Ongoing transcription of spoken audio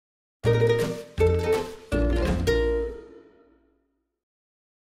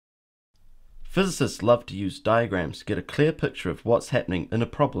Physicists love to use diagrams to get a clear picture of what's happening in a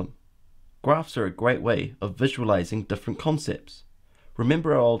problem. Graphs are a great way of visualizing different concepts.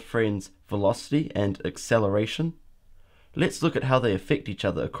 Remember our old friends velocity and acceleration? Let's look at how they affect each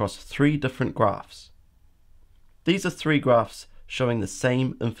other across 3 different graphs. These are 3 graphs showing the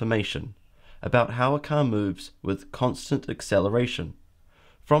same information about how a car moves with constant acceleration.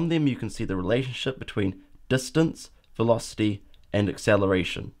 From them you can see the relationship between distance, velocity, and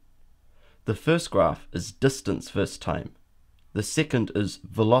acceleration. The first graph is distance versus time. The second is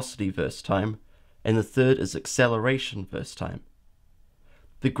velocity versus time, and the third is acceleration versus time.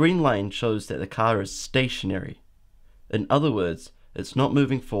 The green line shows that the car is stationary. In other words, it's not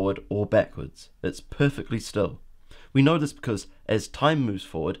moving forward or backwards. It's perfectly still. We know this because as time moves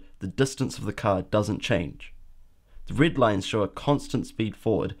forward, the distance of the car doesn't change. The red lines show a constant speed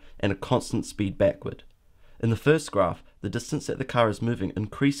forward and a constant speed backward. In the first graph, the distance that the car is moving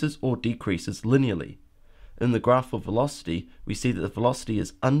increases or decreases linearly. In the graph of velocity, we see that the velocity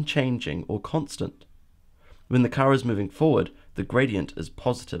is unchanging or constant. When the car is moving forward, the gradient is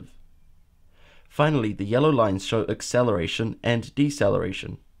positive. Finally, the yellow lines show acceleration and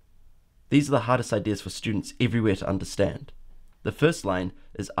deceleration. These are the hardest ideas for students everywhere to understand. The first line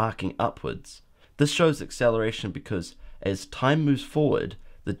is arcing upwards. This shows acceleration because as time moves forward,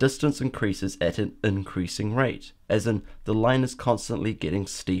 the distance increases at an increasing rate, as in the line is constantly getting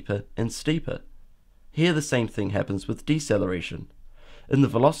steeper and steeper. Here the same thing happens with deceleration. In the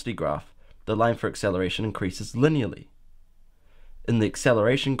velocity graph, the line for acceleration increases linearly. In the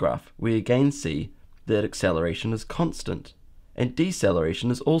acceleration graph, we again see that acceleration is constant, and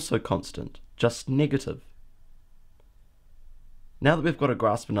deceleration is also constant, just negative. Now that we've got a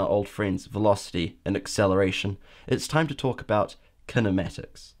grasp on our old friends velocity and acceleration, it's time to talk about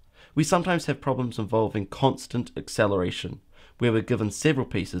kinematics. We sometimes have problems involving constant acceleration, where we're given several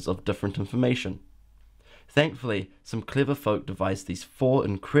pieces of different information. Thankfully, some clever folk devised these 4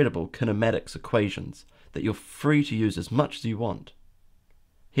 incredible kinematics equations that you're free to use as much as you want.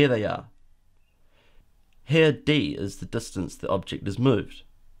 Here they are. Here d is the distance the object is moved.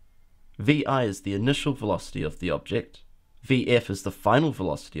 vi is the initial velocity of the object. vf is the final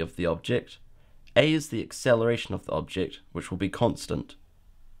velocity of the object. A is the acceleration of the object, which will be constant.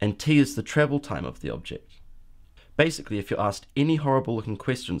 And t is the travel time of the object. Basically, if you're asked any horrible looking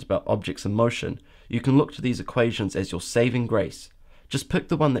questions about objects in motion, you can look to these equations as your saving grace. Just pick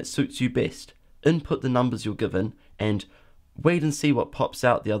the one that suits you best, input the numbers you're given, and wait and see what pops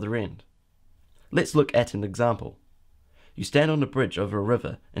out the other end. Let's look at an example. You stand on a bridge over a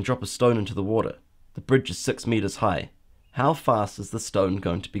river and drop a stone into the water. The bridge is 6 meters high. How fast is the stone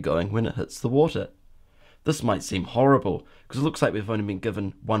going to be going when it hits the water? This might seem horrible, because it looks like we've only been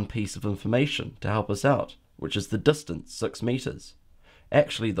given one piece of information to help us out, which is the distance, 6 meters.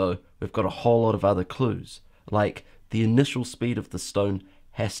 Actually though, we've got a whole lot of other clues, like the initial speed of the stone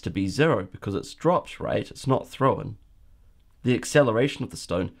has to be 0 because it's dropped, right? It's not thrown. The acceleration of the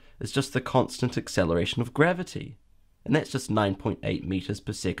stone is just the constant acceleration of gravity, and that's just 9.8 meters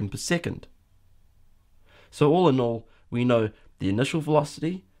per second. So all in all, we know the initial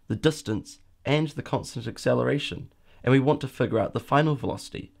velocity, the distance, and the constant acceleration, and we want to figure out the final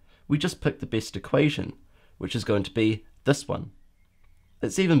velocity. We just pick the best equation, which is going to be this one.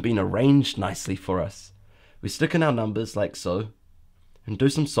 It's even been arranged nicely for us. We stick in our numbers like so, and do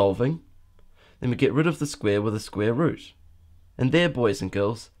some solving, then we get rid of the square with a square root. And there, boys and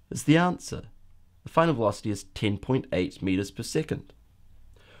girls, is the answer. The final velocity is 10.8 meters per second.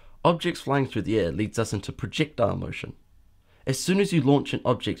 Objects flying through the air leads us into projectile motion. As soon as you launch an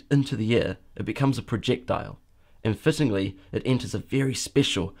object into the air, it becomes a projectile, and fittingly, it enters a very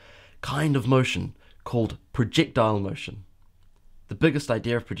special kind of motion called projectile motion. The biggest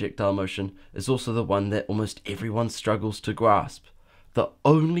idea of projectile motion is also the one that almost everyone struggles to grasp. The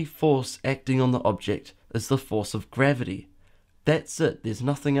only force acting on the object is the force of gravity. That's it, there's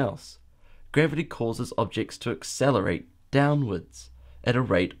nothing else. Gravity causes objects to accelerate downwards at a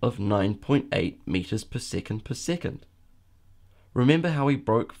rate of 9.8 meters per second. Remember how we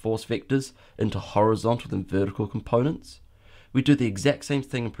broke force vectors into horizontal and vertical components? We do the exact same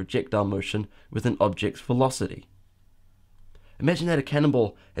thing in projectile motion with an object's velocity. Imagine that a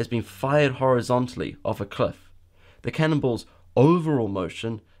cannonball has been fired horizontally off a cliff. The cannonball's overall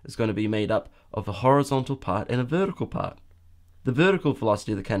motion is going to be made up of a horizontal part and a vertical part. The vertical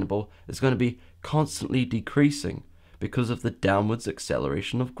velocity of the cannonball is going to be constantly decreasing because of the downwards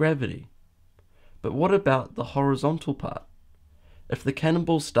acceleration of gravity. But what about the horizontal part? If the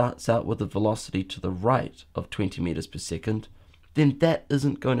cannonball starts out with a velocity to the right of 20 meters per second, then that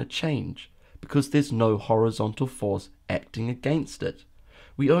isn't going to change because there's no horizontal force acting against it.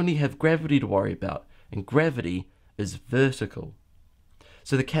 We only have gravity to worry about, and gravity is vertical.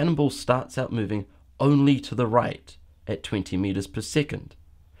 So the cannonball starts out moving only to the right at 20 meters per second.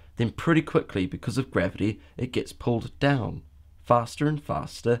 Then pretty quickly, because of gravity, it gets pulled down, faster and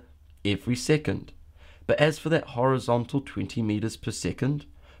faster every second. But as for that horizontal 20 meters per second,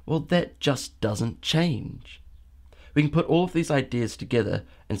 well, that just doesn't change. We can put all of these ideas together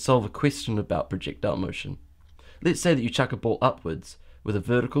and solve a question about projectile motion. Let's say that you chuck a ball upwards with a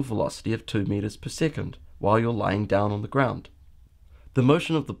vertical velocity of 2 meters per second while you're lying down on the ground. The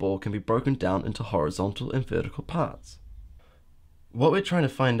motion of the ball can be broken down into horizontal and vertical parts. What we're trying to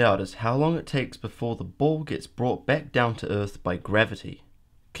find out is how long it takes before the ball gets brought back down to Earth by gravity.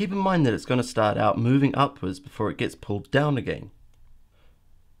 Keep in mind that it's going to start out moving upwards before it gets pulled down again.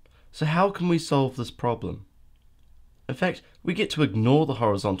 So how can we solve this problem? In fact, we get to ignore the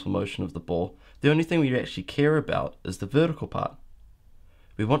horizontal motion of the ball. The only thing we actually care about is the vertical part.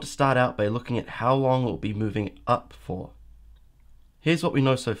 We want to start out by looking at how long it will be moving up for. Here's what we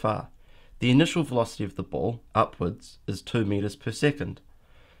know so far. The initial velocity of the ball, upwards, is 2 meters per second.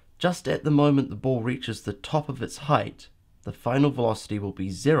 Just at the moment the ball reaches the top of its height, the final velocity will be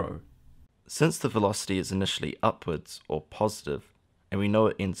 0. Since the velocity is initially upwards, or positive, and we know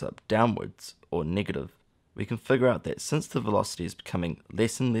it ends up downwards, or negative, we can figure out that since the velocity is becoming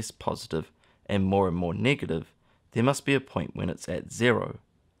less and less positive and more negative, there must be a point when it's at 0.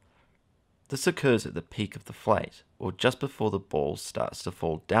 This occurs at the peak of the flight, or just before the ball starts to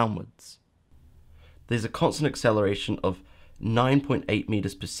fall downwards. There's a constant acceleration of 9.8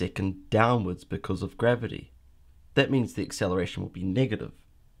 meters per second downwards because of gravity. That means the acceleration will be negative.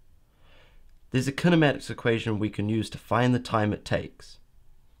 There's a kinematics equation we can use to find the time it takes.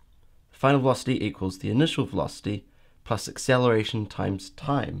 The final velocity equals the initial velocity plus acceleration times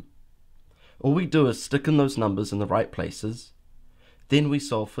time. All we do is stick in those numbers in the right places, then we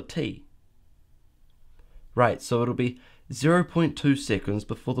solve for t. Right, so it'll be 0.2 seconds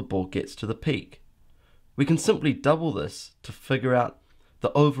before the ball gets to the peak. We can simply double this to figure out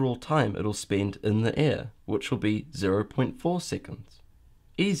the overall time it'll spend in the air, which will be 0.4 seconds.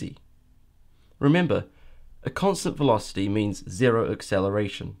 Easy. Remember, a constant velocity means zero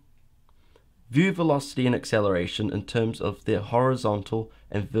acceleration. View velocity and acceleration in terms of their horizontal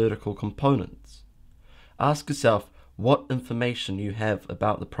and vertical components. Ask yourself what information you have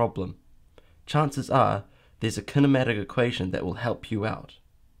about the problem. Chances are there's a kinematic equation that will help you out.